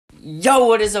Yo,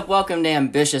 what is up? Welcome to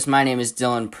Ambitious. My name is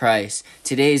Dylan Price.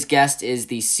 Today's guest is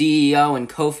the CEO and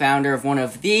co-founder of one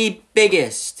of the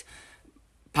biggest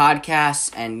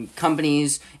podcasts and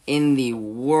companies in the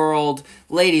world.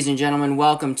 Ladies and gentlemen,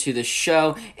 welcome to the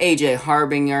show, AJ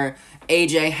Harbinger.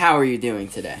 AJ, how are you doing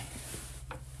today?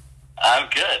 I'm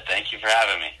good. Thank you for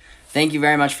having me. Thank you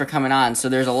very much for coming on. So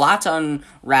there's a lot to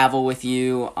unravel with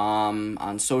you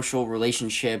on social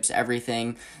relationships,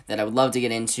 everything that I would love to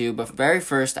get into. But very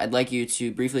first, I'd like you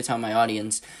to briefly tell my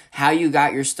audience how you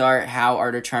got your start, how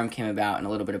Art of Charm came about, and a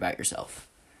little bit about yourself.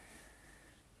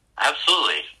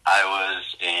 Absolutely. I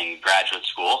was in graduate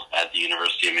school at the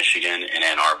University of Michigan in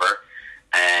Ann Arbor,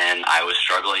 and I was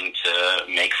struggling to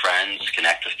make friends,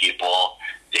 connect with people,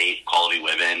 date quality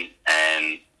women,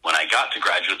 and when I got to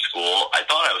graduate school, I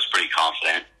thought I was pretty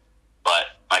confident,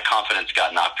 but my confidence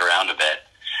got knocked around a bit,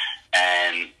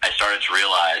 and I started to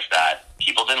realize that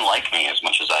people didn't like me as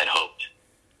much as I had hoped.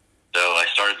 So I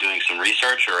started doing some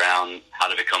research around how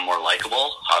to become more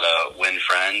likable, how to win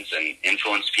friends and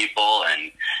influence people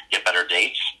and get better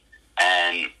dates.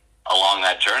 And along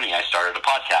that journey, I started a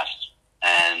podcast.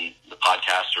 And the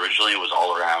podcast originally was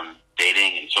all around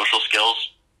dating and social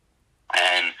skills.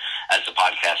 And as the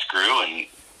podcast grew and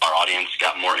our audience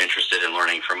got more interested in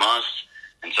learning from us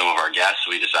and some of our guests,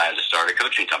 we decided to start a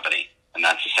coaching company. And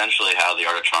that's essentially how the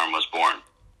Art of Charm was born.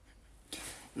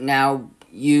 Now,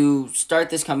 you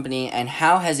start this company, and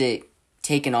how has it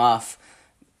taken off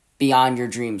beyond your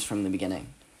dreams from the beginning?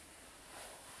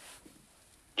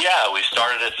 Yeah, we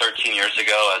started it 13 years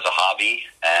ago as a hobby,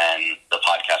 and the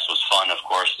podcast was fun, of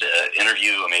course, to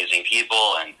interview amazing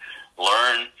people and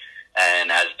learn.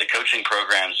 And as the coaching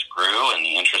programs grew and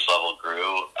the interest level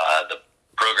grew, the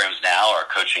programs now are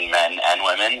coaching men and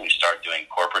women. We start doing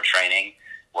corporate training,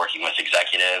 working with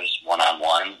executives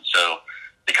one-on-one. So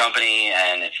the company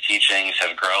and its teachings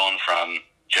have grown from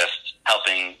just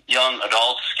helping young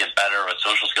adults get better with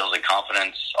social skills and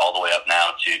confidence all the way up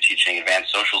now to teaching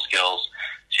advanced social skills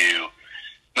to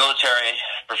military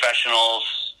professionals,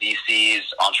 VCs,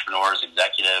 entrepreneurs,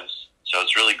 executives. So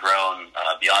it's really grown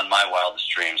beyond my wildest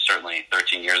dreams. Certainly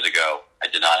 13 years ago, I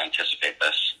did not anticipate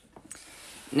this.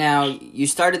 Now, you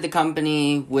started the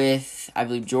company with, I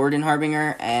believe, Jordan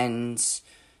Harbinger, and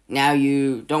now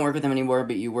you don't work with him anymore,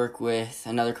 but you work with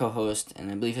another co-host,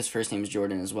 and I believe his first name is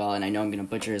Jordan as well, and I know I'm going to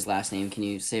butcher his last name. Can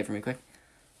you say it for me quick?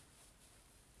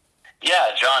 Yeah,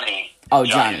 Johnny. Oh,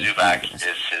 Johnny Zubak is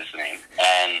his name.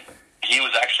 And he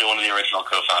was actually one of the original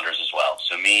co-founders as well.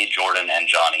 So me, Jordan, and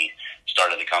Johnny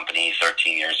started the company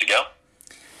 13 years ago.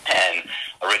 And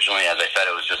originally, as I said,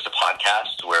 it was just a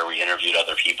podcast where we interviewed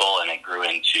other people, and it grew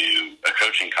into a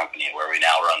coaching company where we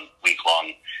now run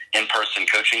week-long in-person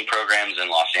coaching programs in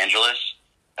Los Angeles,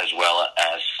 as well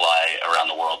as fly around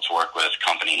the world to work with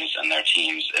companies and their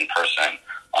teams in person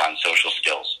on social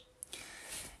skills.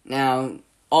 Now,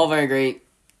 all very great,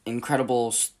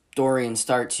 incredible story and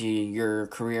start to your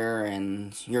career,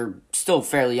 and you're still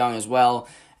fairly young as well,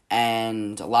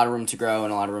 and a lot of room to grow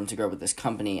and a lot of room to grow with this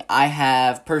company. I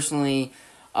have personally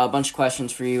a bunch of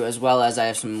questions for you, as well as I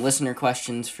have some listener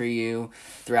questions for you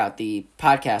throughout the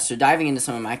podcast. So diving into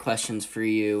some of my questions for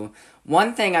you,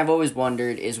 one thing I've always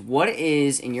wondered is, what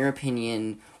is, in your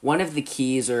opinion, one of the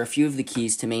keys or a few of the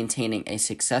keys to maintaining a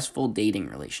successful dating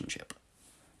relationship?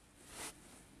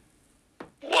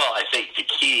 Well, I think the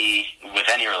key with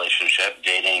any relationship,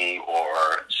 dating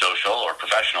or social or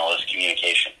professional, is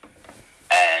communication.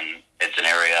 And it's an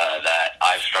area that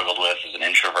I've struggled with as an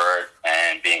introvert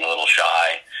and being a little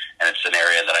shy. And it's an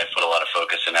area that I've put a lot of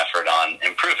focus and effort on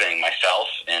improving myself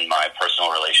in my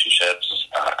personal relationships.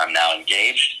 I'm now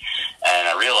engaged, and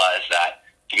I realize that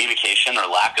communication or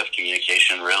lack of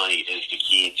communication really is the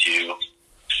key to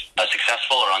a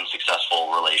successful or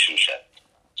unsuccessful relationship.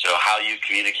 So how you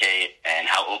communicate and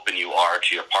how open you are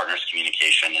to your partner's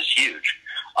communication is huge.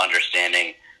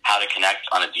 Understanding how to connect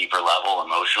on a deeper level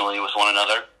emotionally with one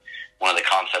another. One of the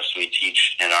concepts we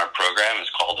teach in our program is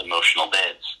called emotional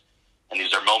bids. And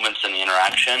these are moments in the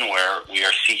interaction where we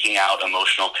are seeking out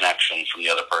emotional connection from the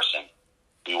other person.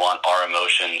 We want our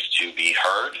emotions to be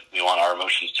heard. We want our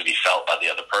emotions to be felt by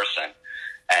the other person.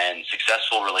 And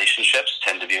successful relationships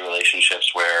tend to be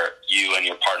relationships where you and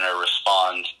your partner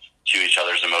respond to each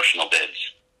other's emotional bids.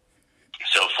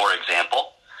 So, for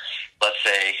example, let's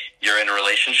say you're in a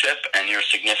relationship and your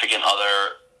significant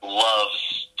other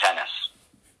loves tennis,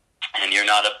 and you're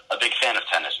not a big fan of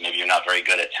tennis. Maybe you're not very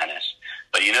good at tennis,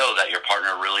 but you know that your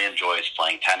partner really enjoys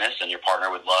playing tennis, and your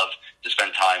partner would love to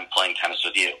spend time playing tennis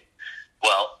with you.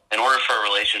 Well, in order for a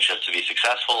relationship to be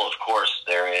successful, of course,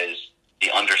 there is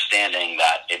the understanding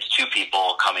that it's two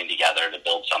people coming together to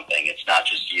build something. It's not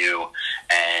just you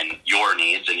and your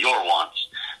needs and your wants.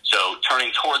 So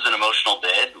turning towards an emotional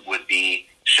bid would be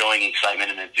showing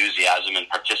excitement and enthusiasm and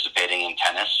participating in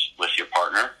tennis with your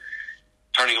partner.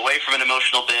 Turning away from an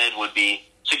emotional bid would be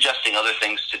suggesting other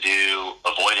things to do,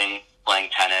 avoiding playing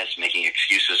tennis, making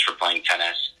excuses for playing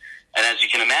tennis. And as you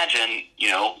can imagine,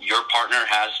 your partner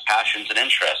has passions and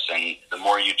interests, and the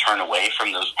more you turn away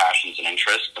from those passions and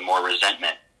interests, the more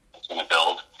resentment it's going to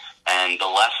build, and the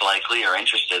less likely or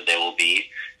interested they will be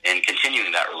in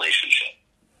continuing that relationship.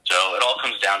 So it all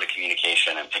comes down to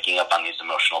communication, and picking up on these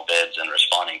emotional bids and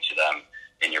responding to them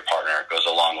in your partner goes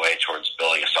a long way towards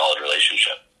building a solid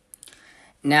relationship.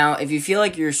 Now, if you feel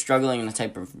like you're struggling in a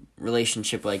type of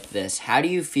relationship like this, how do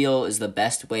you feel is the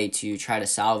best way to try to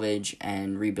salvage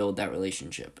and rebuild that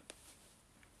relationship?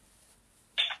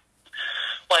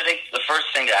 Well, I think the first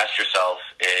thing to ask yourself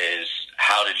is,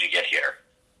 how did you get here?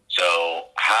 So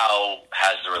how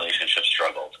has the relationship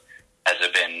struggled? Has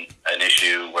it been an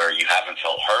issue where you haven't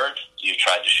felt heard, you've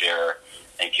tried to share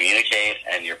and communicate,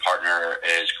 and your partner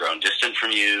has grown distant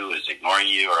from you, is ignoring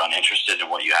you, or uninterested in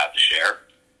what you have to share?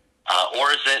 Or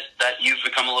is it that you've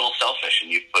become a little selfish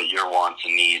and you've put your wants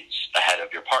and needs ahead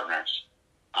of your partner's?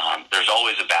 There's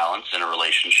always a balance in a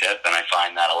relationship, and I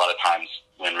find that a lot of times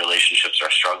when relationships are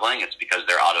struggling, it's because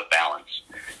they're out of balance.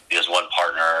 Because one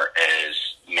partner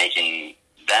is making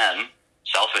them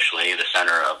selfishly the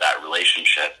center of that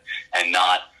relationship and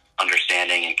not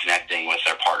understanding and connecting with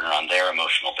their partner on their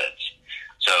emotional bids.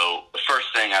 So the first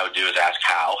thing I would do is ask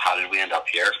how. How did we end up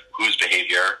here? Whose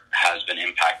behavior has been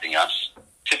impacting us?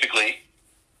 Typically,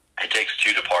 it takes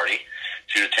two to party,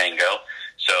 two to tango.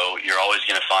 So you're always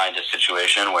going to find a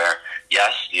situation where,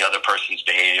 yes, the other person's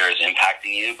behavior is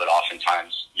impacting you, but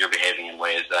oftentimes you're behaving in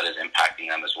ways that is impacting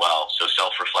them as well. So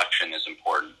self-reflection is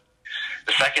important.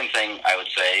 The second thing I would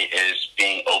say is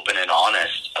being open and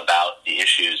honest about the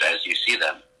issues as you see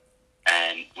them.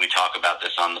 And we talk about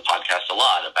this on the podcast a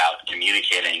lot, about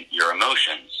communicating your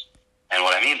emotions. And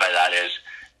what I mean by that is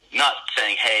not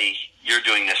saying, hey, you're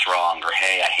doing this wrong, or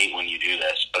hey, I hate when you do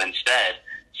this, but instead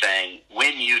saying,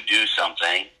 when you do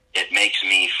something, it makes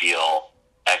me feel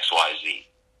X, Y, Z.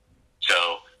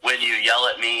 So when you yell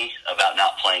at me about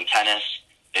not playing tennis,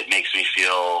 it makes me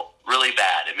feel really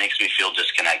bad. It makes me feel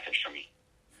disconnected from you.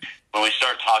 When we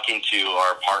start talking to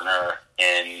our partner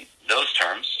in those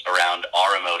terms around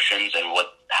our emotions and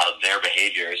how their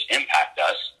behaviors impact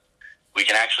us, we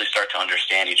can actually start to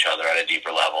understand each other at a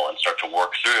deeper level and start to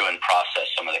work through and process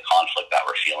some of the conflict that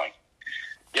we're feeling.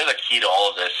 The other key to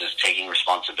all of this is taking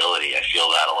responsibility. I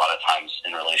feel that a lot of times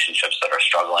in relationships that are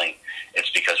struggling, it's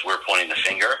because we're pointing the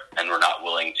finger and we're not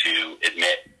willing to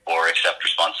admit or accept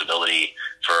responsibility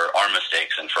for our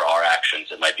mistakes and for our actions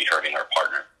that might be hurting our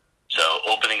partner. So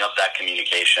opening up that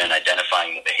communication,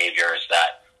 identifying the behaviors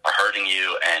that are hurting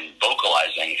you, and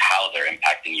vocalizing how they're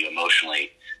impacting you emotionally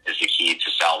is the key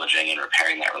to salvaging and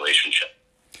repairing that relationship.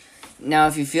 Now,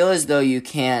 if you feel as though you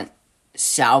can't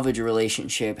salvage a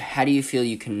relationship, how do you feel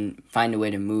you can find a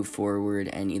way to move forward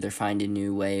and either find a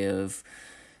new way of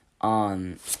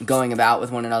going about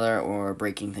with one another or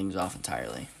breaking things off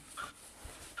entirely?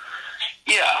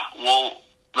 Yeah, well,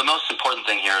 the most important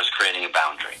thing here is creating a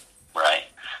boundary, right?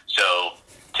 So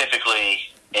typically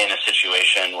in a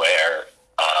situation where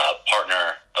a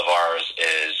partner of ours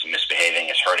is misbehaving,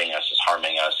 is hurting us, is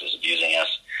harming us, is abusing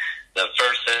us, the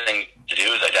first thing to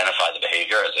do is identify the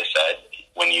behavior. As I said,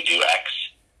 when you do X,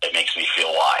 it makes me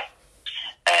feel Y.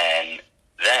 And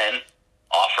then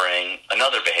offering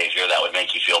another behavior that would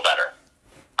make you feel better.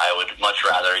 I would much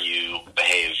rather you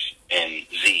behave in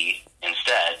Z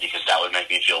instead, because that would make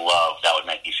me feel loved, that would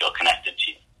make me feel connected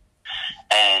to you.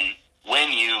 And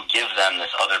when you give them this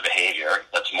other behavior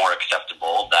that's more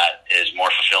acceptable, that is more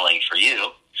fulfilling for you,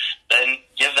 then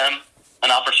give them an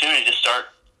opportunity to start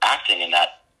acting in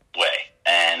that way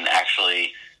and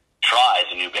actually try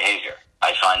the new behavior.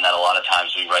 I find that a lot of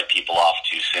times we write people off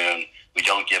too soon. We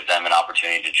don't give them an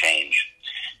opportunity to change.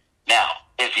 Now,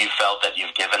 if you felt that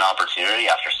you've given opportunity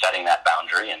after setting that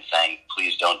boundary and saying,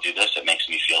 please don't do this, it makes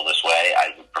me feel this way,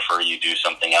 I would prefer you do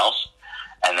something else,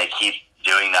 and they keep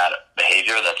doing that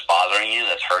behavior that's bothering you,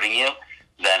 that's hurting you,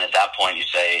 then at that point you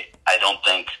say, I don't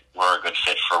think we're a good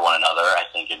fit for one another. I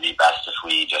think it'd be best if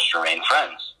we just remain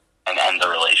friends and end the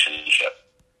relationship.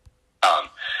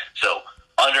 So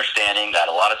understanding that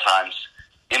a lot of times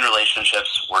in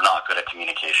relationships, we're not good at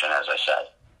communication, as I said.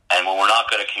 And when we're not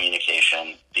good at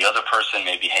communication, the other person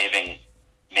may be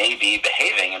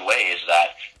behaving in ways that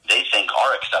they think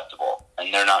are acceptable,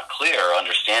 and they're not clear or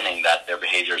understanding that their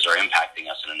behaviors are impacting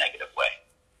us in a negative way.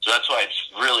 So that's why it's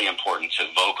really important to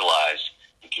vocalize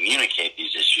and communicate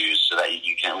these issues so that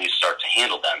you can at least start to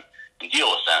handle them and deal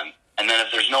with them. And then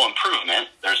if there's no improvement,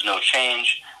 there's no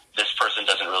change, this person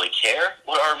doesn't really care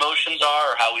what our emotions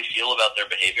are or how we feel about their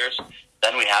behaviors,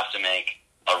 then we have to make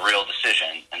a real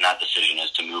decision, and that decision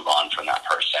is to move on from that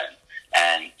person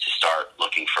and to start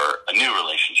looking for a new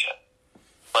relationship.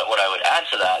 But what I would add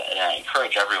to that, and I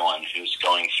encourage everyone who's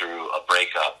going through a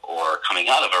breakup or coming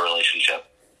out of a relationship,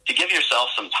 to give yourself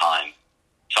some time.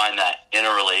 Find that in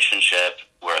a relationship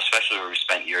where, especially where we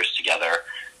spent years together,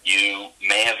 you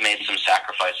may have made some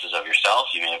sacrifices of yourself.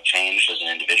 You may have changed as an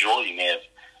individual. You may have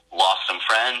lost some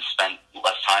friends, spent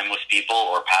less time with people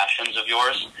or passions of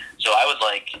yours. So I would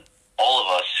like all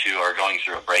of us who are going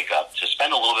through a breakup to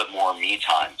spend a little bit more me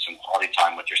time, some quality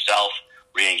time with yourself,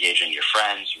 re-engaging your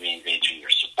friends, re-engaging your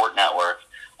support network,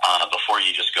 before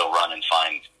you just go run and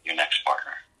find your next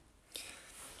partner.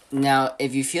 Now,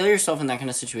 if you feel yourself in that kind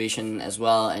of situation as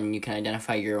well, and you can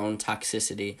identify your own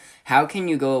toxicity, how can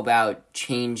you go about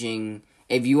changing?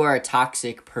 If you are a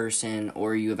toxic person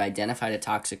or you have identified a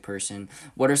toxic person,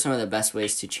 what are some of the best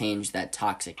ways to change that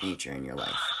toxic nature in your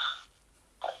life?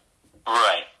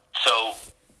 Right. So,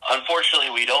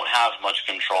 unfortunately, we don't have much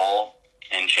control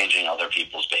in changing other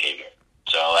people's behavior.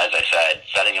 So, as I said,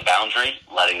 setting a boundary,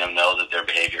 letting them know that their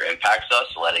behavior impacts us,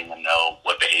 letting them know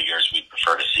what behaviors we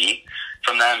prefer to see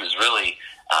from them is really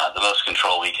the most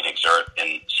control we can exert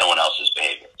in someone else's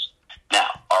behaviors. Now,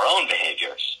 our own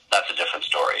behaviors, that's a different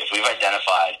story. If we've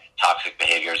identified toxic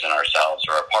behaviors in ourselves,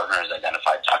 or our partner has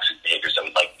identified toxic behaviors that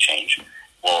we'd like to change,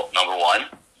 well, number one,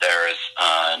 there is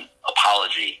an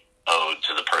apology owed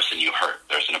to the person you hurt.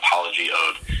 There's an apology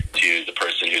owed to the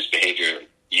person whose behavior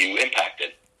you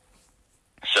impacted.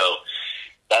 So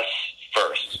that's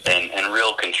first, and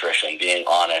real contrition, being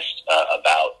honest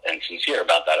about and sincere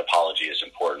about that apology is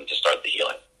important to start the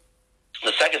healing.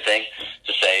 The second thing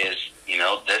to say is,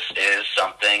 this is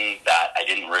something that I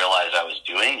didn't realize I was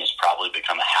doing. It's probably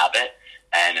become a habit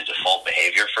and a default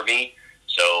behavior for me.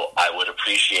 So I would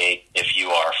appreciate if you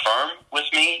are firm with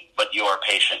me, but you are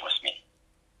patient with me.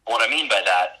 What I mean by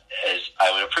that is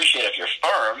I would appreciate if you're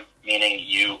firm, meaning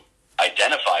you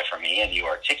identify for me and you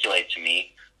articulate to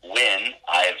me when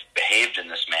I've behaved in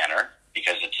this manner,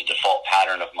 because it's a default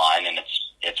pattern of mine and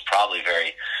it's probably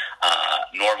very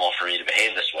normal for me to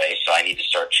behave this way, so I need to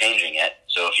start changing it.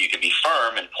 So if you could be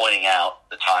firm in pointing out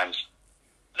the times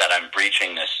that I'm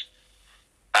breaching this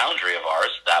boundary of ours,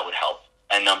 that would help.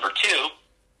 And number two,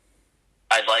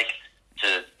 I'd like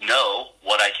to know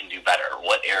what I can do better,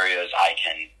 what areas I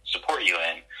can support you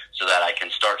in, so that I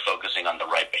can start focusing on the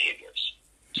right behaviors,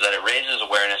 so that it raises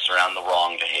awareness around the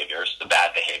wrong behaviors, the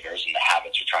bad behaviors, and the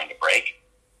habits you're trying to break.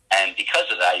 And because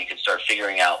of that, you can start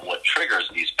figuring out what triggers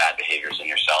these bad behaviors in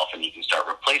yourself, and you can start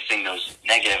replacing those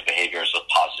negative behaviors with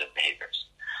positive behaviors.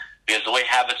 Because the way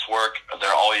habits work,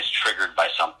 they're always triggered by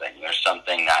something. There's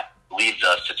something that leads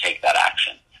us to take that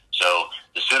action. So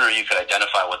the sooner you can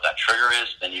identify what that trigger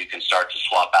is, then you can start to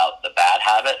swap out the bad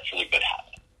habit for the good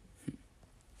habit.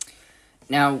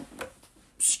 Now,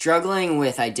 struggling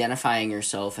with identifying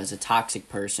yourself as a toxic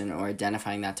person or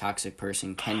identifying that toxic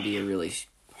person can be a really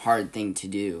hard thing to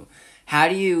do. How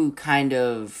do you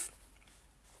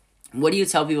what do you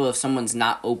tell people if someone's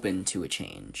not open to a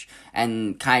change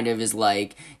and kind of is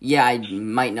like, yeah, I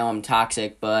might know I'm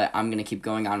toxic, but I'm going to keep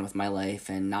going on with my life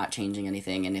and not changing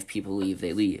anything, and if people leave,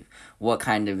 they leave? What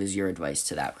kind of is your advice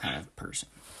to that kind of person?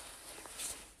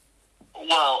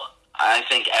 Well, I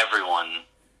think everyone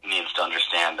needs to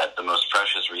understand that the most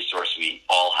precious resource we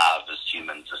all have as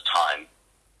humans is time.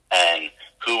 And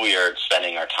who we are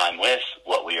spending our time with,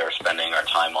 what we are spending our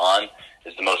time on,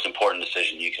 is the most important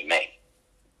decision you can make.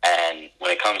 And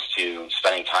when it comes to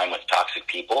spending time with toxic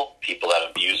people, people that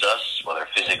abuse us, whether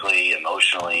physically,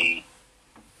 emotionally,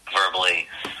 verbally,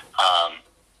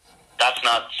 that's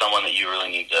not someone that you really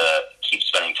need to keep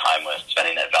spending time with,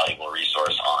 spending that valuable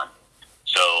resource on.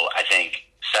 So I think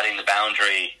setting the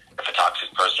boundary, if a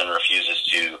toxic person refuses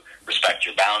to respect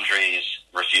your boundaries,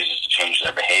 refuses to change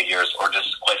their behaviors, or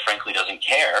just quite frankly doesn't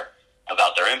care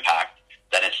about their impact,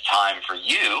 then it's time for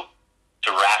you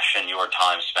to ration your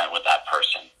time spent with that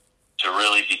person, to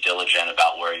really be diligent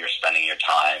about where you're spending your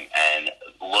time and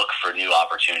look for new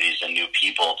opportunities and new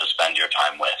people to spend your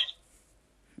time with.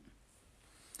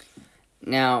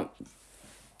 Now,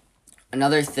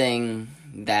 another thing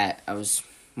that I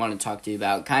want to talk to you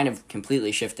about, kind of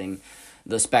completely shifting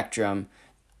the spectrum,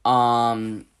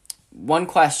 one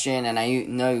question, and I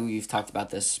know you've talked about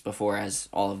this before as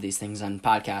all of these things on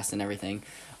podcasts and everything,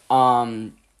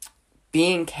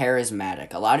 being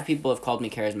charismatic. A lot of people have called me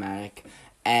charismatic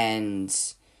and,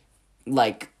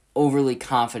 overly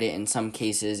confident in some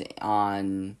cases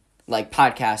on, like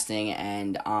podcasting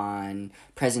and on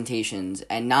presentations,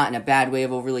 and not in a bad way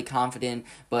of overly confident,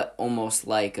 but almost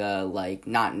like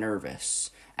not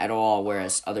nervous at all,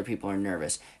 whereas other people are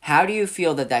nervous. How do you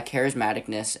feel that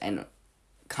charismaticness and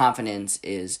confidence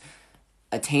is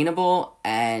attainable,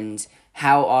 and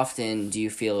how often do you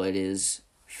feel it is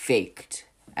faked?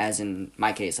 As in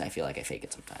my case, I feel like I fake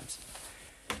it sometimes.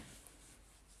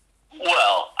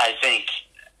 Well, I think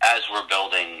as we're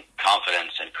building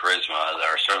confidence and charisma, there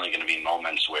are certainly going to be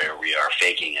moments where we are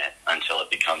faking it until it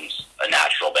becomes a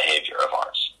natural behavior of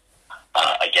ours.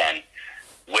 Again,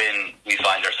 when we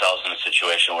find ourselves in a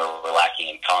situation where we're lacking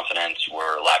in confidence,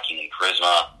 we're lacking in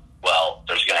charisma, well,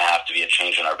 there's going to have to be a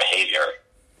change in our behavior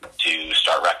to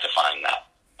start rectifying that.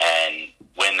 And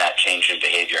when that change in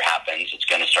behavior happens, it's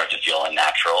going to start to feel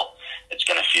unnatural. It's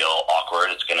going to feel awkward.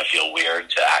 It's going to feel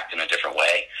weird to act in a different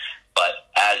way.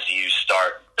 But as you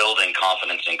start building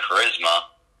confidence and charisma,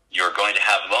 you're going to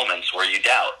have moments where you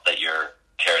doubt that you're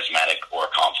charismatic or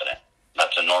confident.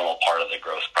 That's a normal part of the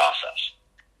growth process.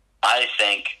 I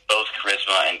think both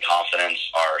charisma and confidence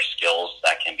are skills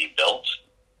that can be built.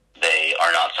 They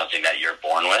are not something that you're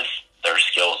born with. They're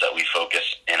skills that we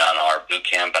focus in on our boot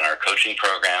camp and our coaching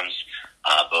programs,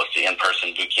 both the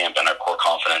in-person boot camp and our core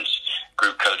confidence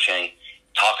group coaching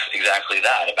talks exactly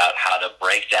that, about how to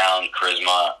break down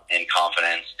charisma and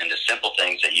confidence into simple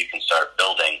things that you can start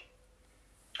building.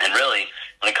 And really,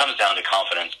 when it comes down to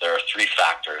confidence, there are three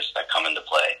factors that come into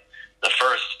play. The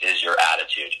first is your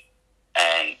attitude.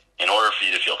 And in order for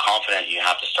you to feel confident, you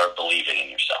have to start believing in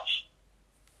yourself.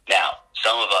 Now,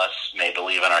 some of us may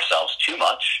believe in ourselves too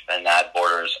much, and that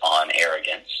borders on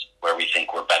arrogance, where we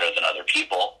think we're better than other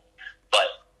people.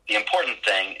 But the important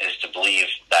thing is to believe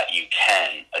that you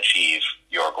can achieve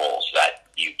your goals, that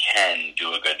you can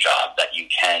do a good job, that you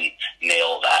can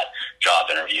nail that job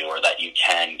interview, or that you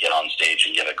can get on stage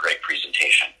and give a great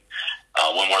presentation.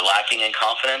 When we're lacking in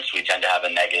confidence, we tend to have a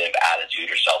negative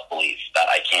attitude or self-belief that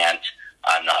I can't,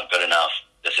 I'm not good enough,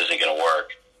 this isn't going to work,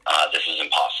 this is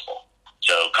impossible.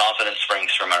 So confidence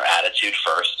springs from our attitude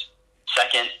first.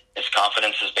 Second is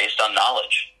confidence is based on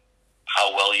knowledge.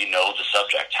 How well you know the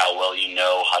subject, how well you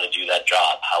know how to do that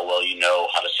job, how well you know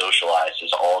how to socialize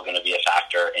is all going to be a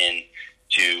factor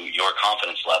into your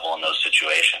confidence level in those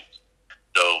situations.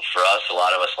 So for us, a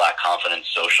lot of us lack confidence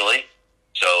socially.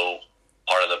 So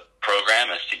part of the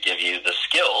program is to give you the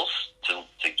skills,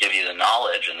 to give you the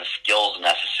knowledge and the skills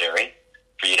necessary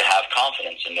for you to have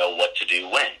confidence and know what to do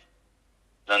when.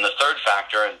 Then the third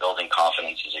factor in building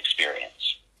confidence is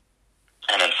experience.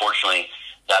 And unfortunately,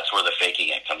 that's where the faking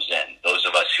it comes in. Those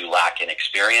of us who lack in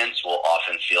experience will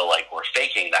often feel like we're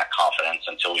faking that confidence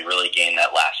until we really gain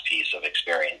that last piece of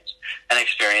experience. And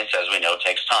experience, as we know,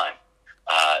 takes time.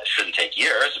 It shouldn't take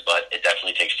years, but it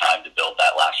definitely takes time to build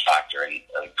that last factor in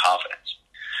confidence.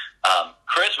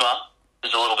 Charisma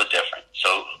is a little bit different.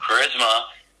 So charisma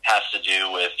has to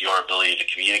do with your ability to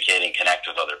communicate and connect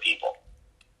with other people.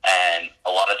 And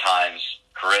a lot of times,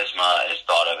 charisma is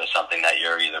thought of as something that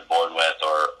you're either born with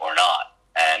or not.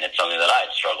 And it's something that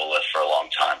I'd struggled with for a long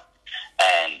time.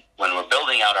 And when we're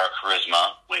building out our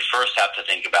charisma, we first have to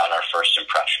think about our first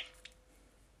impression.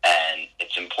 And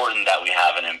it's important that we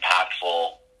have an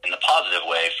impactful, in the positive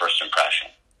way, first impression,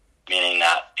 meaning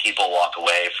that people walk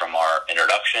away from our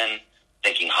introduction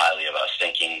thinking highly of us,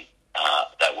 thinking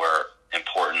that we're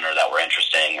important or that we're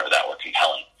interesting or that we're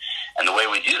compelling. And the way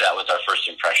we do that with our first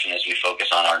impression is we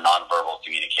focus on our nonverbal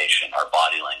communication, our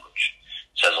body language.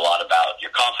 It says a lot about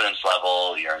your confidence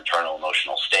level, your internal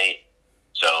emotional state.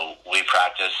 So we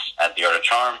practice at the Art of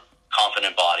Charm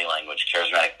confident body language,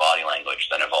 charismatic body language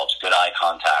that involves good eye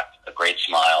contact, a great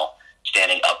smile,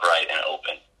 standing upright and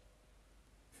open.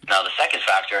 Now, the second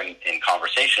factor in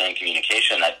conversation and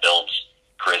communication that builds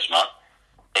charisma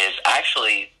is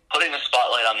actually putting a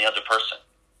spotlight on the other person.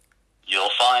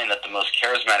 You'll find that the most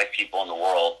charismatic people in the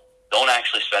world don't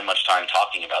actually spend much time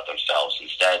talking about themselves.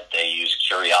 Instead, they use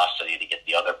curiosity to get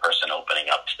the other person opening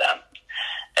up to them.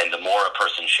 And the more a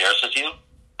person shares with you,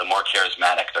 the more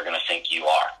charismatic they're going to think you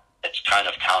are. It's kind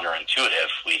of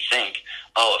counterintuitive. We think,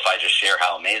 oh, if I just share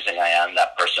how amazing I am,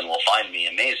 that person will find me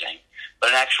amazing.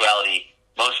 But in actuality,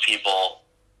 most people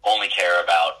only care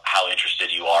about how interested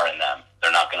you are in them.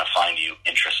 They're not going to find you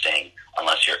interesting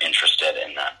unless you're interested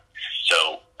in them.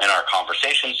 So in our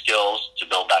conversation skills, to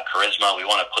build that charisma, we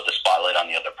want to put the spotlight on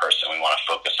the other person. We want to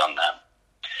focus on them.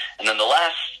 And then the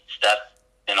last step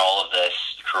in all of this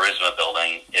charisma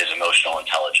building is emotional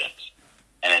intelligence.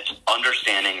 And it's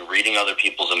understanding, reading other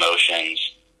people's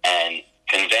emotions, and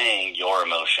conveying your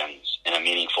emotions in a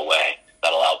meaningful way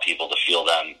that allow people to feel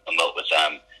them, emote with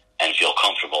them, and feel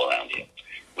comfortable around you.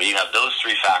 When you have those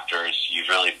three factors, you've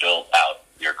really built out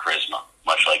your charisma.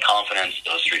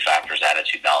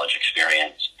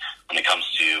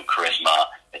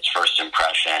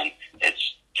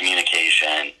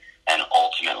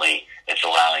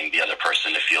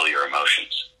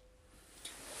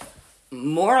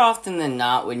 More often than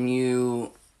not,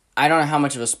 I don't know how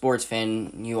much of a sports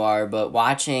fan you are, but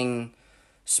watching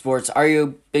sports, are you a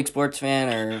big sports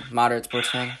fan or moderate sports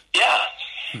fan?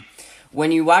 Yeah.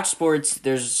 When you watch sports,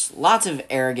 there's lots of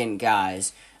arrogant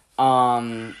guys.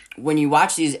 When you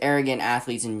watch these arrogant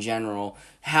athletes in general,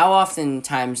 how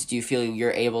oftentimes do you feel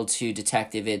you're able to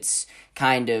detect if it's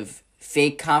kind of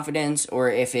fake confidence or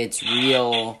if it's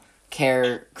real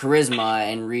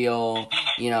charisma and real,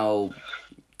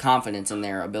 confidence in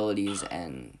their abilities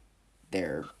and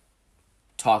their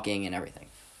talking and everything?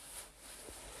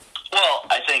 Well,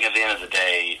 I think at the end of the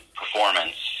day,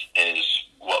 performance is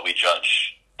what we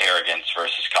judge arrogance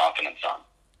versus confidence on.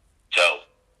 So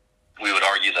we would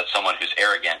argue that someone who's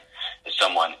arrogant is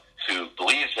someone who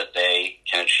believes that they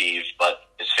can achieve but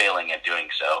is failing at doing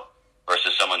so,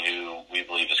 versus someone who we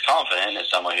believe is confident is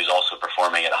someone who's also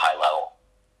performing at a high level.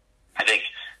 I think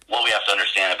what we have to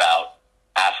understand about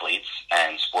athletes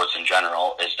and sports in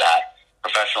general is that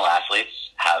professional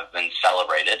athletes have been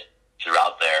celebrated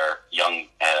throughout their young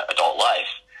adult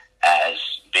life as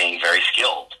being very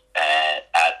skilled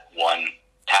at one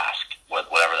task,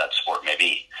 whatever that sport may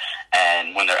be.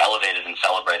 And when they're elevated and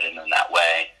celebrated in that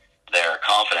way, their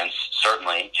confidence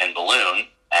certainly can balloon,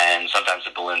 and sometimes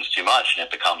it balloons too much and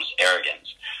it becomes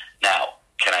arrogance. Now,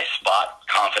 can I spot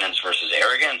confidence versus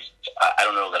arrogance? I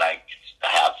don't know that I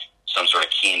have some sort of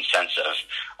keen sense of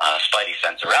spidey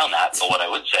sense around that, but what I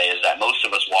would say is that most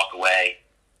of us walk away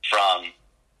from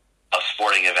a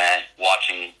sporting event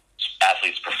watching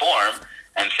athletes perform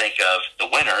and think of the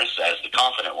winners as the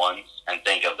confident ones and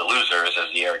think of the losers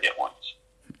as the arrogant ones.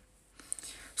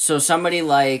 So somebody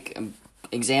like,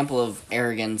 example of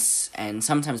arrogance and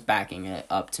sometimes backing it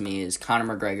up to me is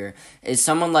Conor McGregor. Is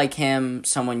someone like him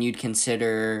someone you'd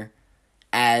consider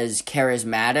as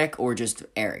charismatic or just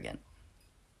arrogant?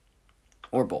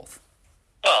 Or both?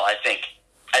 Well, I think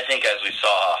as we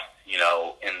saw,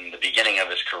 in the beginning of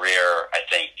his career, I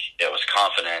think it was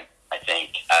confident. I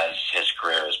think as his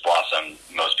career has blossomed,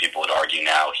 most people would argue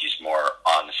now he's more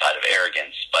on the side of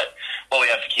arrogance. But what we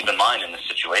have to keep in mind in this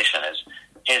situation is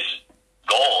his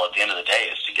goal at the end of the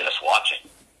day is to get us watching.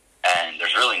 And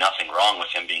there's really nothing wrong with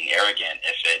him being arrogant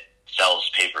if it sells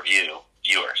pay-per-view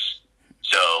viewers.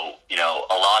 So,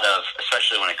 a lot of,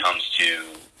 especially when it comes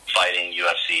to fighting,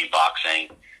 UFC,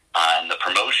 boxing, and the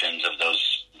promotions of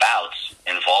those bouts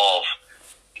involve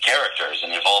characters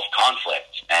and involve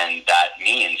conflict, and that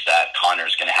means that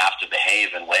Conor's going to have to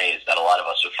behave in ways that a lot of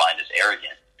us would find as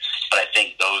arrogant. But I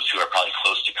think those who are probably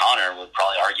close to Conor would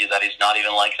probably argue that he's not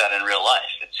even like that in real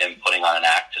life. It's him putting on an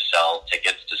act to sell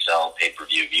tickets, to sell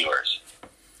pay-per-view viewers.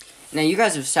 Now, you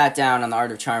guys have sat down on The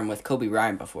Art of Charm with Kobe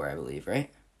Bryant before, I believe, right?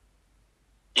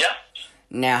 Yeah.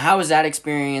 Now, how was that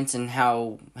experience, and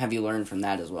how have you learned from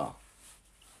that as well?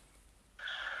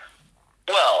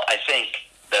 Well, I think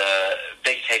the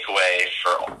big takeaway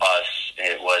for us,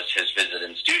 it was his visit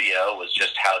in studio, was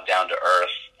just how down-to-earth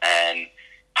and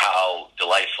how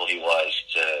delightful he was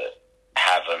to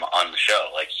have him on the show.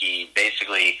 Like, he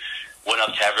basically went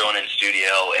up to everyone in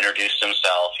studio, introduced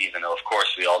himself, even though, of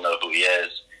course, we all know who he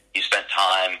is. He spent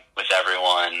time with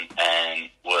everyone and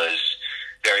was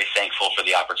very thankful for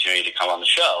the opportunity to come on the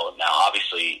show. Now,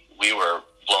 obviously, we were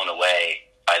blown away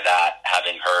by that,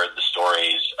 having heard the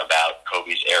stories about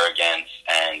Kobe's arrogance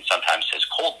and sometimes his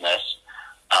coldness.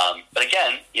 But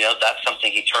again, that's something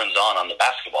he turns on the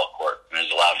basketball court and has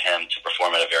allowed him to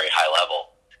perform at a very high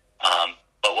level.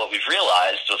 But what we've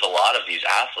realized with a lot of these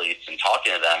athletes and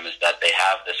talking to them is that they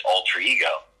have this alter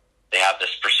ego. They have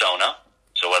this persona.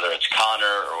 So whether it's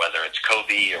Conor or whether it's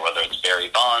Kobe or whether it's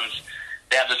Barry Bonds,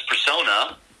 they have this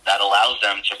persona that allows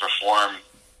them to perform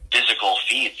physical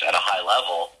feats at a high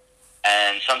level.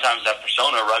 And sometimes that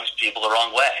persona rubs people the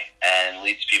wrong way and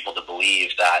leads people to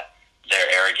believe that they're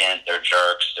arrogant, they're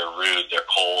jerks, they're rude, they're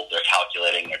cold, they're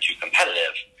calculating, they're too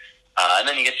competitive. And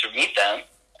then you get to meet them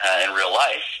in real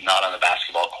life, not on the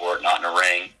basketball court, not in a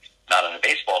ring, not on a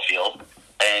baseball field,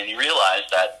 and you realize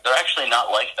that they're actually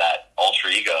not like that alter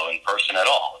ego in person at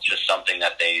all. It's just something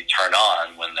that they turn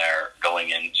on when they're going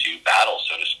into battle,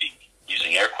 so to speak,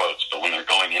 using air quotes, but when they're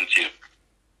going into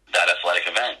that athletic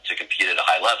event to compete at a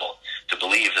high level, to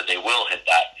believe that they will hit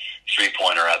that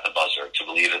three-pointer at the buzzer, to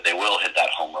believe that they will hit that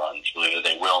home run, to believe that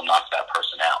they will knock that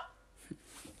person out.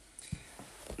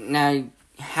 Now,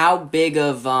 how big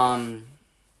of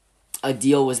a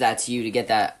deal was that to you to get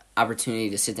that opportunity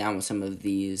to sit down with some of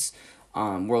these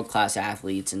world-class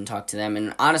athletes and talk to them,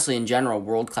 and honestly, in general,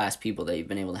 world-class people that you've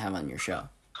been able to have on your show?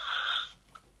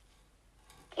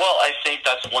 Well, I think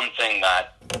that's one thing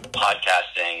that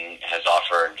podcasting has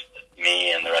offered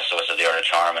me and the rest of us at The Art of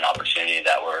Charm, an opportunity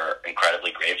that we're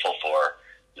incredibly grateful for,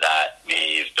 that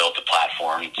we've built a platform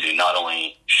not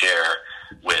only share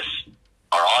with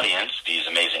our audience these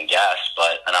amazing guests,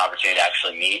 but an opportunity to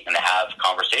actually meet and have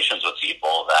conversations with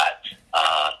people that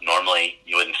normally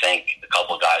you wouldn't think a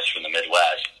couple of guys from the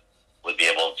Midwest would be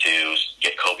able to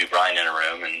get Kobe Bryant in a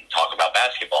room and talk about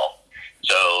basketball.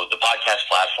 So the podcast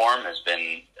platform has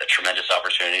been a tremendous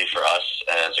opportunity for us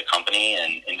as a company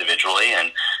and individually,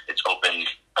 and it's opened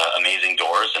amazing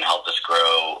doors and helped us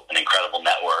grow an incredible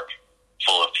network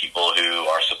full of people who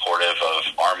are supportive of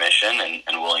our mission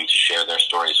and willing to share their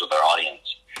stories with our audience.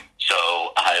 So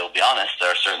I will be honest,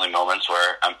 there are certainly moments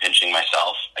where I'm pinching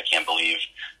myself. I can't believe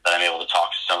that I'm able to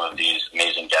talk to some of these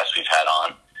amazing guests we've had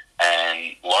on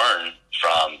and learn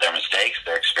from their mistakes,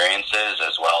 their experiences,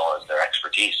 as well as their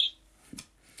expertise.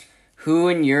 Who,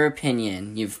 in your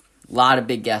opinion, you've a lot of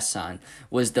big guests on,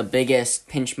 was the biggest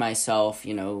pinch myself,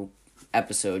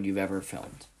 episode you've ever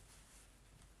filmed?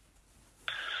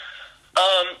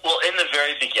 Well, in the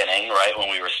very beginning, right, when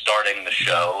we were starting the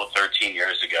show 13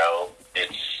 years ago,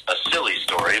 it's a silly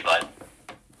story, but,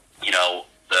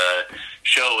 the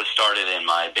show was started in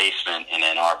my basement in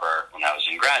Ann Arbor when I was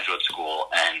in graduate school,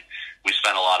 and we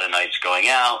spent a lot of nights going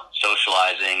out,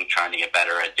 socializing, trying to get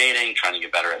better at dating, trying to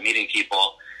get better at meeting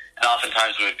people, and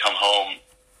oftentimes we would come home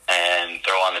and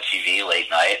throw on the TV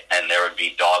late night, and there would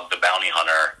be Dog the Bounty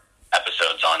Hunter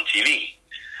episodes on TV.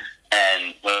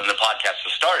 And when the podcast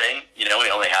was starting, we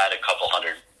only had a couple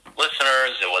hundred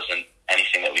listeners. It wasn't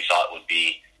anything that we thought would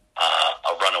be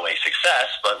a runaway success,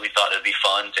 but we thought it'd be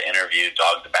fun to interview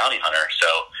Dog the Bounty Hunter. So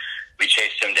we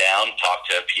chased him down, talked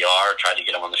to PR, tried to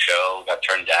get him on the show, got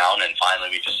turned down, and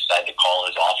finally we just decided to call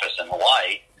his office in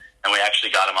Hawaii, and we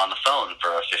actually got him on the phone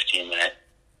for a 15-minute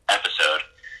episode.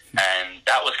 And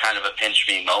that was kind of a pinch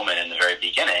me moment in the very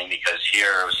beginning, because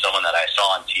here was someone that I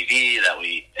saw on TV that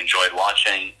we enjoyed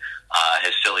watching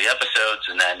his silly episodes,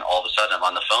 and then all of a sudden I'm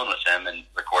on the phone with him and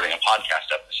recording a podcast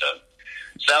episode.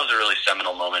 So that was a really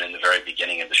seminal moment in the very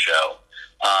beginning of the show.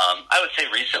 I would say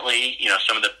recently,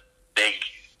 some of the big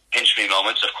pinch me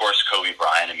moments, of course, Kobe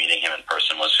Bryant, and meeting him in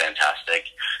person was fantastic,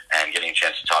 and getting a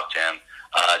chance to talk to him.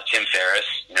 Tim Ferriss,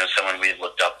 someone we had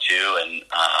looked up to, and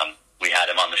we had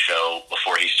him on the show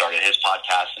before he started his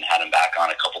podcast and had him back on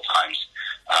a couple times.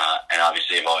 And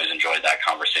obviously I've always enjoyed that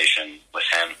conversation with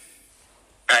him.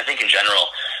 And I think in general,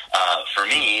 for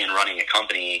me, in running a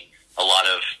company, a lot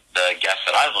of the guests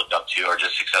that I've looked up to are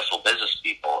just successful business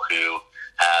people who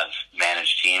have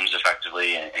managed teams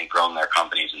effectively and grown their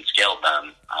companies and scaled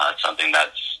them. It's something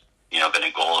that's been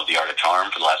a goal of the Art of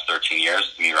Charm for the last 13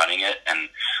 years, me running it. And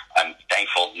I'm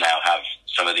thankful to now have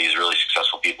some of these really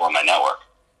successful people in my network.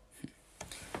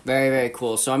 Very, very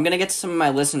cool. So I'm going to get to some of my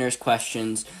listeners'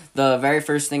 questions. The very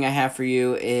first thing I have for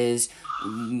you is,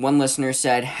 one listener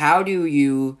said, how do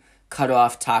you cut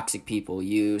off toxic people?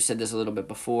 You said this a little bit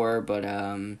before, but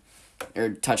or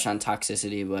touched on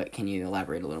toxicity, but can you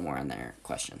elaborate a little more on their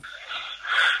question?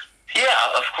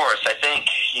 Yeah, of course. I think,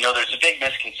 there's a big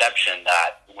misconception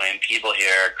that when people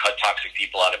hear cut toxic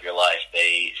people out of your life,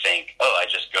 they think, oh, I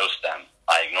just ghost them.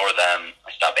 I ignore them.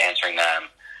 I stop answering them.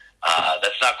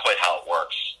 That's not quite how it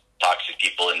works. Toxic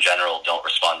people in general don't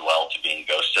respond well to being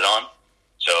ghosted on.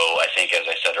 So I think, as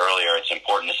I said earlier, it's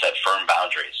important to set firm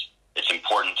boundaries. It's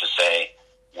important to say,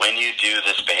 when you do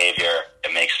this behavior,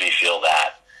 it makes me feel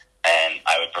that, and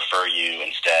I would prefer you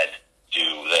instead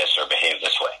do this or behave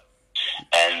this way.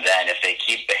 And then if they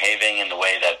keep behaving in the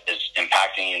way that is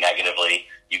impacting you negatively,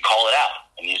 you call it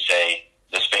out and you say,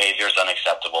 this behavior is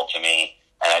unacceptable to me,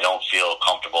 and I don't feel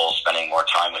comfortable spending more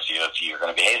time with you if you're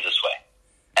going to behave this way.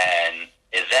 And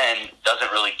it then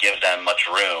doesn't really give them much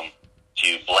room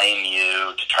to blame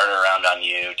you, to turn around on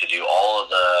you, to do all of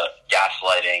the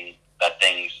gaslighting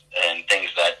things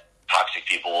that toxic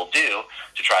people will do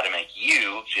to try to make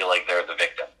you feel like they're the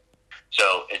victim.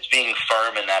 So it's being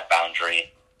firm in that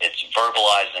boundary. It's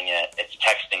verbalizing it. It's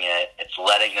texting it. It's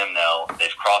letting them know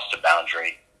they've crossed a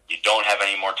boundary. You don't have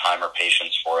any more time or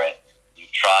patience for it.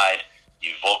 You've tried.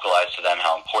 You've vocalized to them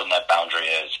how important that boundary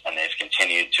is, and they've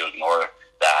continued to ignore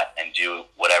that and do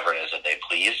whatever it is that they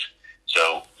please.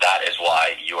 So that is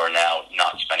why you are now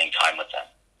not spending time with them.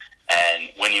 And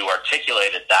when you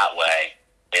articulate it that way,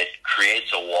 it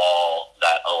creates a wall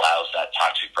that allows that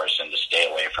toxic person to stay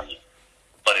away from you.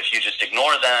 But if you just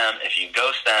ignore them, if you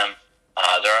ghost them,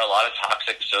 there are a lot of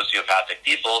toxic sociopathic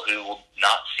people who will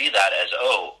not see that as,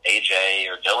 oh, AJ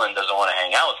or Dylan doesn't want to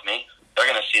hang out with me. They're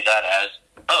going to see that as,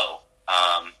 oh,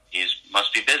 he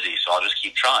must be busy, so I'll just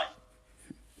keep trying.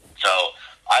 So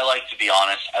I like to be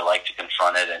honest. I like to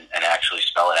confront it and actually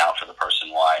spell it out for the person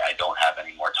why I don't have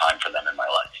any more time for them in my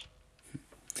life.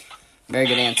 Very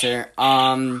good answer.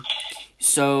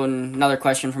 So another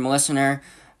question from a listener.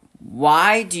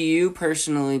 Why do you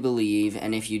personally believe,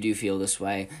 and if you do feel this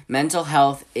way, mental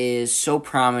health is so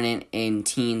prominent in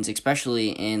teens, especially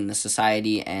in the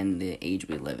society and the age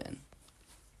we live in?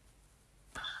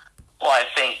 Well, I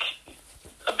think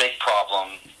a big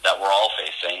problem that we're all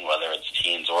facing, whether it's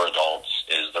teens or adults,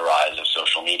 is the rise of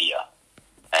social media.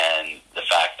 And the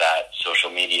fact that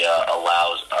social media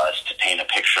allows us to paint a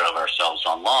picture of ourselves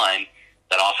online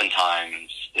that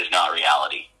oftentimes is not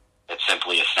reality. It's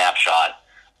simply a snapshot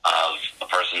of a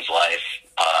person's life,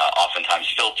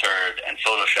 oftentimes filtered and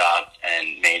photoshopped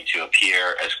and made to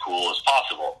appear as cool as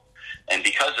possible. And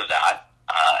because of that,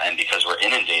 and because we're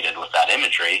inundated with that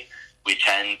imagery, we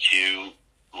tend to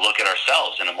look at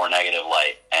ourselves in a more negative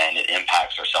light, and it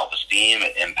impacts our self-esteem,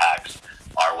 it impacts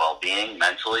our well-being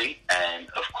mentally, and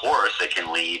of course it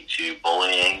can lead to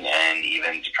bullying and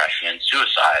even depression and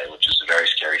suicide, which is a very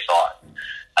scary thought.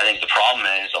 I think the problem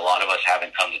is a lot of us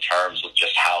haven't come to terms with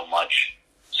just how much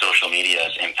social media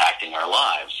is impacting our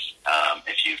lives.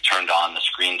 If you've turned on the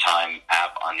screen time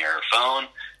app on your phone,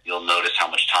 you'll notice how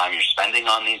much time you're spending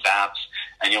on these apps,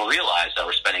 and you'll realize that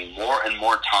we're spending more and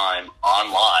more time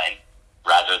online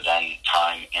rather than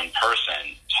time in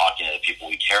person, talking to the people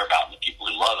we care about and the people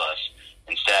who love us.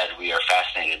 Instead, we are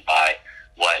fascinated by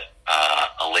what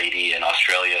a lady in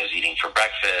Australia is eating for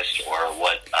breakfast, or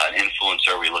what an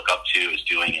influencer we look up to is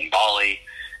doing in Bali,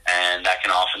 and that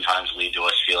can oftentimes lead to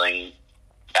us feeling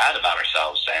bad about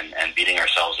ourselves and beating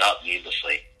ourselves up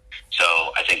needlessly. So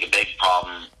I think a big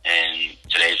problem in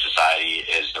today's society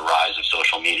is the rise of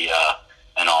social media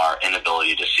and our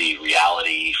inability to see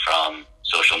reality from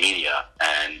social media,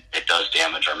 and it does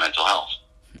damage our mental health.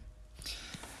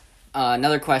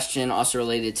 Another question also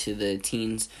related to the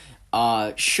teens.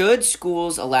 Should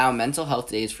schools allow mental health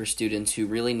days for students who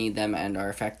really need them and are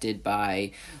affected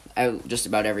by just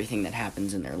about everything that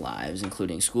happens in their lives,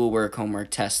 including schoolwork,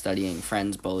 homework, tests, studying,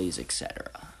 friends, bullies, etc.?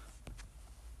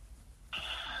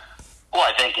 Well,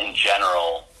 I think in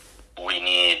general, we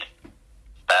need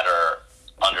better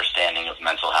understanding of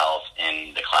mental health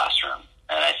in the classroom.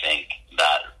 And I think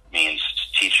that means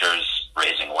teachers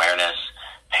raising awareness,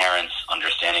 parents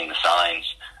understanding the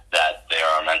signs that there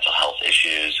are mental health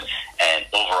issues, and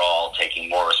overall taking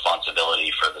more responsibility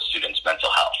for the student's mental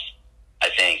health. I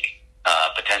think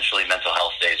potentially mental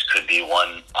health days could be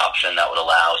one option that would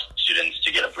allow students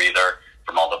to get a breather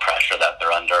from all the pressure that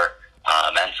they're under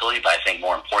mentally. But I think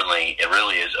more importantly, it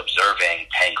really is observing,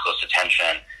 paying close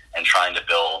attention, and trying to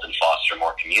build and foster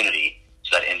more community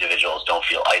so that individuals don't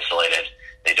feel isolated,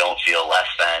 they don't feel less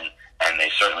than, and they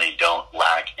certainly don't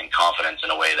lack in confidence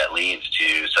in a way that leads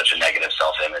to such a negative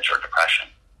self-image or depression.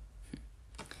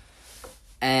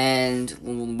 And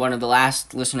one of the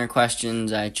last listener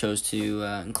questions I chose to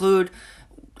include,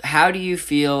 how do you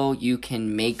feel you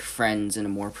can make friends in a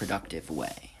more productive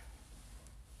way?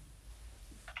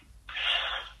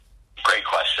 Great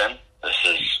question. This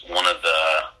is one of the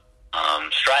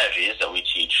strategies that we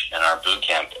teach in our boot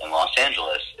camp in Los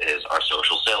Angeles is our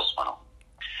social sales funnel.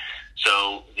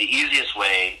 So the easiest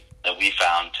way that we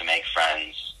found to make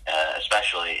friends,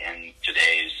 especially in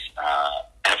today's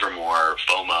ever more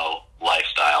FOMO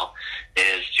lifestyle,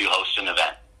 is to host an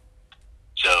event.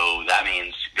 So that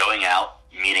means going out,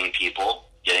 meeting people,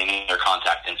 getting their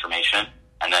contact information,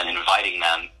 and then inviting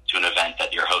them to an event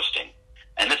that you're hosting.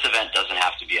 And this event doesn't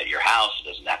have to be at your house. It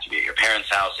doesn't have to be at your parents'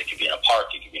 house. It could be in a park.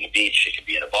 It could be in a beach. It could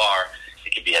be at a bar.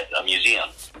 It could be at a museum.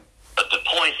 But the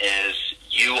point is,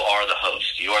 you are the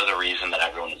host. You are the reason that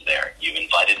everyone is there. You've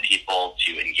invited people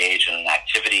to engage in an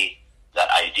activity that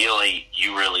ideally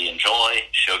you really enjoy,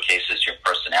 showcases your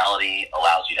personality,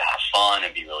 allows you to have fun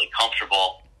and be really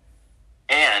comfortable,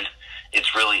 and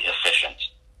it's really efficient.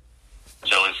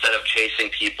 So instead of chasing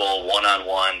people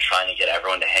one-on-one, trying to get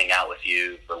everyone to hang out with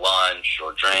you for lunch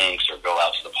or drinks or go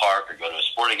out to the park or go to a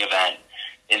sporting event,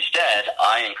 instead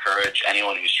I encourage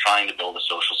anyone who's trying to build a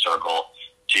social circle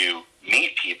to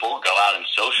meet people, go out and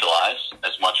socialize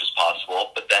as much as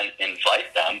possible, but then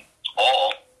invite them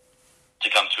all to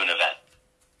come to an event.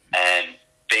 And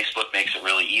Facebook makes it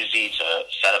really easy to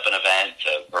set up an event,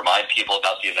 to remind people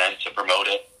about the event, to promote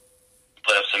it,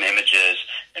 put up some images,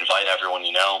 invite everyone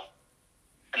you know.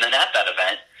 And then at that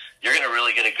event, you're going to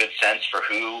really get a good sense for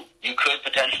who you could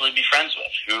potentially be friends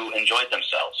with, who enjoyed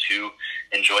themselves, who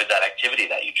enjoyed that activity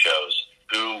that you chose,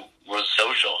 who was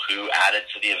social, who added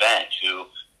to the event, who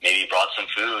maybe brought some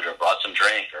food or brought some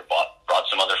drink or brought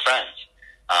some other friends.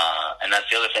 And that's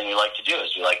the other thing we like to do is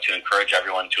we like to encourage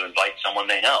everyone to invite someone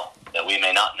they know that we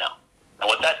may not know. And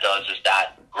what that does is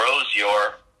that grows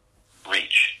your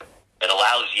reach. It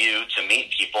allows you to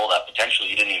meet people that potentially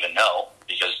you didn't even know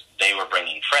because they were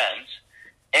bringing friends.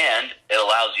 And it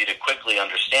allows you to quickly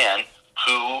understand who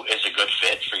who is a good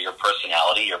fit for your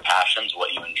personality, your passions,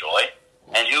 what you enjoy,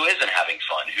 and who isn't having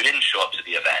fun, who didn't show up to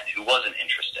the event, who wasn't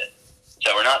interested.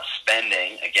 So we're not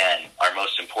spending, again, our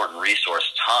most important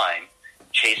resource, time,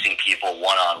 chasing people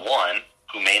one-on-one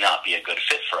who may not be a good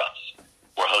fit for us.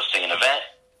 We're hosting an event.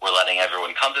 We're letting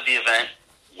everyone come to the event.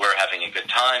 We're having a good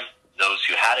time. Those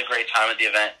who had a great time at the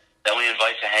event, then we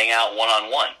invite to hang out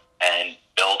one-on-one and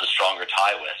build a stronger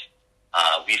tie with.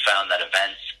 We found that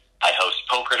events, I host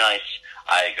poker nights.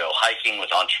 I go hiking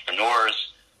with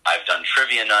entrepreneurs. I've done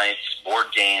trivia nights, board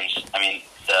games. I mean,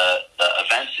 the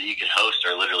events that you can host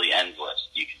are literally endless.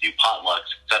 You can do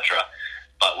potlucks, etc.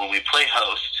 But when we play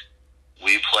host,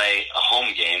 we play a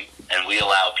home game, and we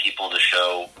allow people to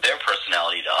show their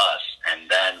personality to us, and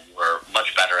then we're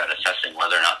much better at assessing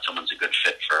whether or not someone's a good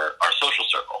fit for our social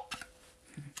circle.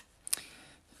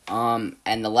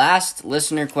 And the last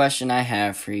listener question I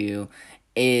have for you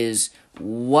is,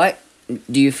 what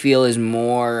do you feel is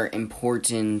more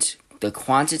important, the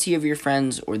quantity of your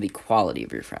friends or the quality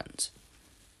of your friends?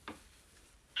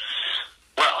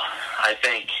 Well, I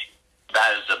think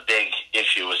that is a big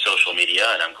issue with social media,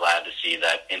 and I'm glad to see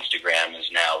that Instagram is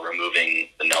now removing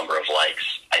the number of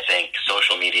likes. I think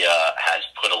social media has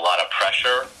put a lot of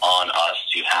pressure on us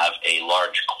to have a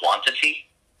large quantity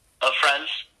of friends,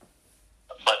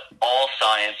 but all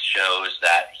science shows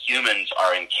that humans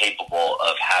are incapable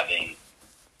of having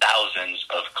thousands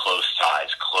of close ties,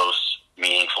 close,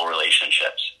 meaningful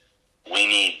relationships. We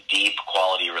need deep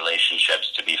quality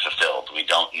relationships to be fulfilled. We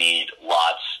don't need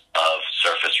lots of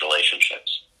surface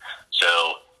relationships. So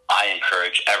I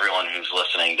encourage everyone who's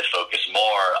listening to focus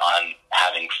more on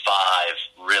having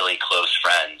 5 really close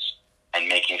friends and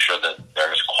making sure that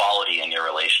there's quality in your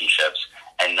relationships,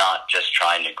 and not just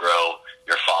trying to grow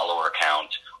your follower count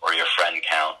or your friend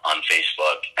count on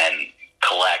Facebook and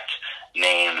collect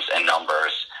names and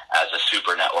numbers as a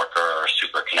super networker or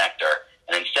super connector,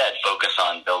 and instead focus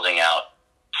on building out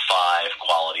 5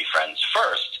 quality friends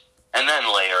first, and then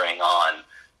layering on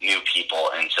new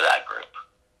people into that group.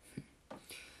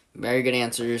 Very good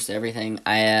answers to everything.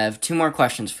 I have 2 more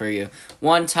questions for you.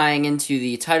 One, tying into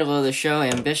the title of the show,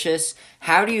 Ambitious.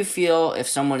 How do you feel if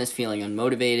someone is feeling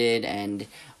unmotivated and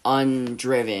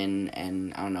undriven,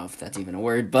 and I don't know if that's even a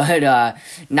word, but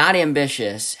not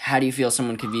ambitious? How do you feel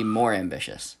someone could be more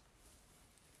ambitious?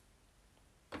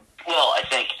 Well, I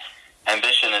think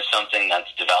ambition is something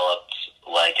that's developed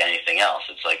like anything else.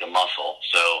 It's like a muscle.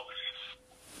 So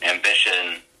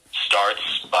ambition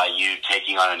starts by you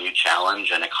taking on a new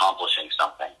challenge and accomplishing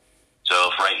something. So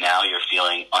if right now you're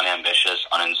feeling unambitious,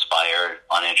 uninspired,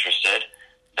 uninterested,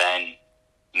 then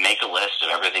make a list of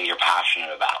everything you're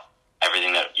passionate about,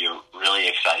 everything that you're really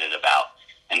excited about,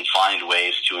 and find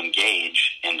ways to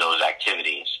engage in those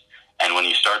activities. And when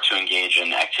you start to engage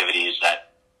in activities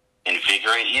that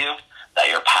invigorate you, that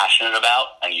you're passionate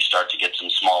about, and you start to get some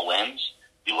small wins,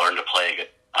 you learn to play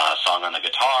a song on the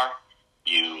guitar,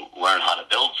 you learn how to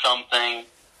build something,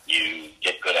 you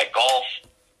get good at golf,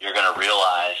 you're going to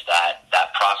realize that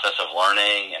that process of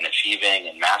learning and achieving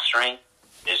and mastering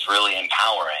is really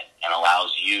empowering and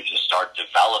allows you to start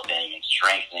developing and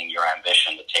strengthening your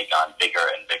ambition to take on bigger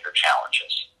and bigger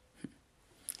challenges.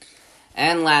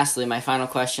 And lastly, my final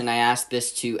question, I ask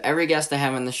this to every guest I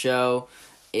have on the show,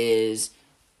 is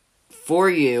for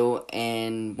you,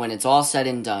 and when it's all said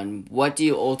and done, what do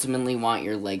you ultimately want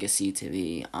your legacy to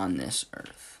be on this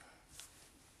earth?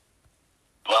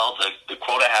 Well, the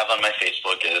quote I have on my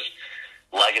Facebook is,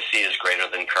 legacy is greater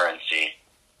than currency.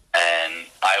 And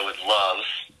I would love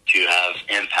to have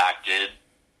impacted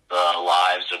the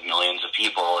lives of millions of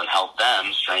people and help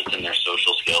them strengthen their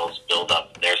social skills, build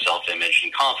up their self-image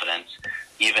and confidence,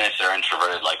 even if they're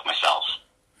introverted like myself.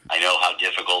 I know how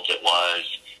difficult it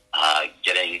was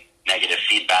getting negative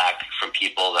feedback from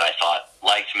people that I thought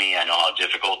liked me. I know how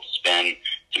difficult it's been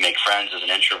to make friends as an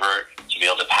introvert, to be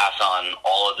able to pass on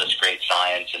all of this great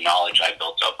science and knowledge I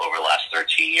built up over the last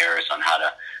 13 years on how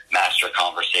to master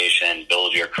conversation,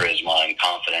 build your charisma and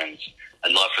confidence.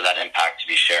 I'd love for that impact to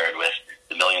be shared with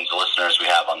the millions of listeners we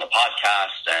have on the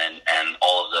podcast and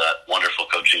all of the wonderful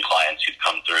coaching clients who've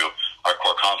come through our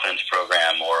Core Confidence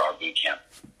program or our boot camp.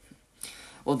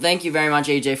 Well, thank you very much,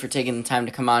 AJ, for taking the time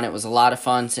to come on. It was a lot of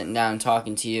fun sitting down and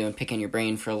talking to you and picking your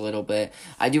brain for a little bit.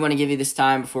 I do want to give you this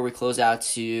time before we close out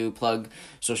to plug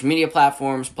social media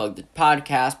platforms, plug the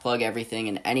podcast, plug everything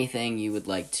and anything you would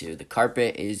like to. The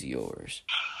carpet is yours.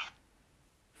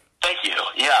 Thank you.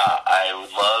 Yeah, I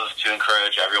would love to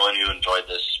encourage everyone who enjoyed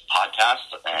this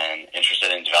podcast and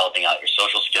interested in developing out your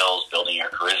social skills, building your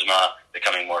charisma,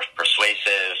 becoming more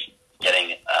persuasive,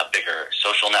 getting a bigger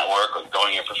social network or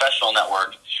growing your professional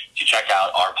network, to check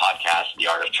out our podcast, The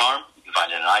Art of Charm. You can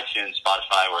find it on iTunes,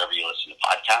 Spotify, wherever you listen to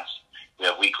podcasts. We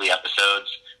have weekly episodes,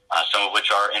 some of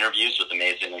which are interviews with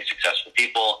amazingly successful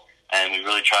people, and we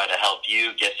really try to help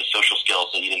you get the social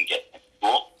skills that you didn't get in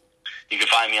school. You can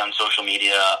find me on social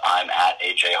media. I'm at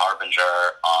AJ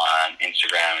Harbinger on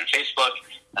Instagram and Facebook,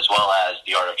 as well as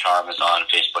The Art of Charm is on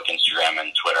Facebook, Instagram,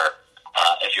 and Twitter.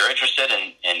 If you're interested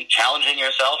in challenging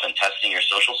yourself and testing your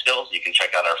social skills, you can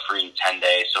check out our free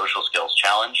 10-day social skills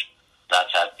challenge.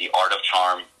 That's at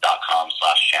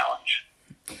theartofcharm.com/challenge.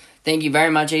 Thank you very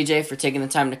much, AJ, for taking the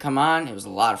time to come on. It was a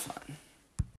lot of fun.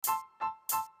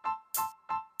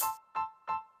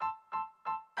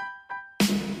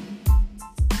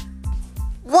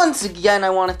 Once again, I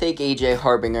want to thank AJ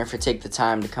Harbinger for taking the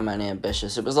time to come on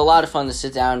Ambitious. It was a lot of fun to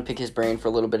sit down and pick his brain for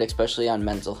a little bit, especially on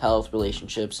mental health,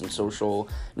 relationships, and social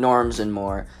norms and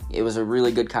more. It was a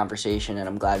really good conversation, and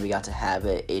I'm glad we got to have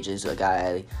it. AJ's a guy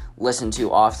I listen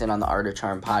to often on the Art of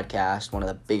Charm podcast, one of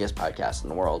the biggest podcasts in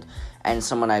the world, and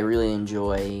someone I really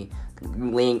enjoy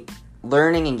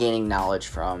learning and gaining knowledge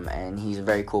from, and he's a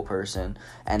very cool person,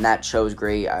 and that show's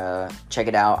great. Check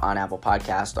it out on Apple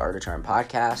Podcasts, the Art of Charm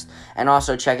podcast, and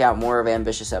also check out more of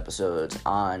Ambitious episodes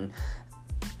on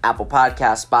Apple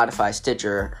Podcasts, Spotify,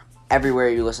 Stitcher, everywhere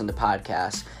you listen to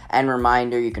podcasts. And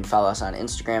reminder, you can follow us on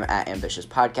Instagram at Ambitious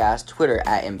Podcast, Twitter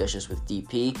at Ambitious with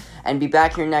DP, and be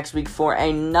back here next week for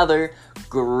another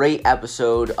great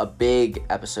episode, a big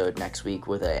episode next week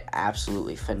with an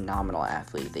absolutely phenomenal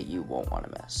athlete that you won't want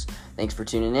to miss. Thanks for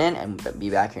tuning in, and be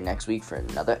back here next week for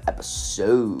another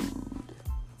episode.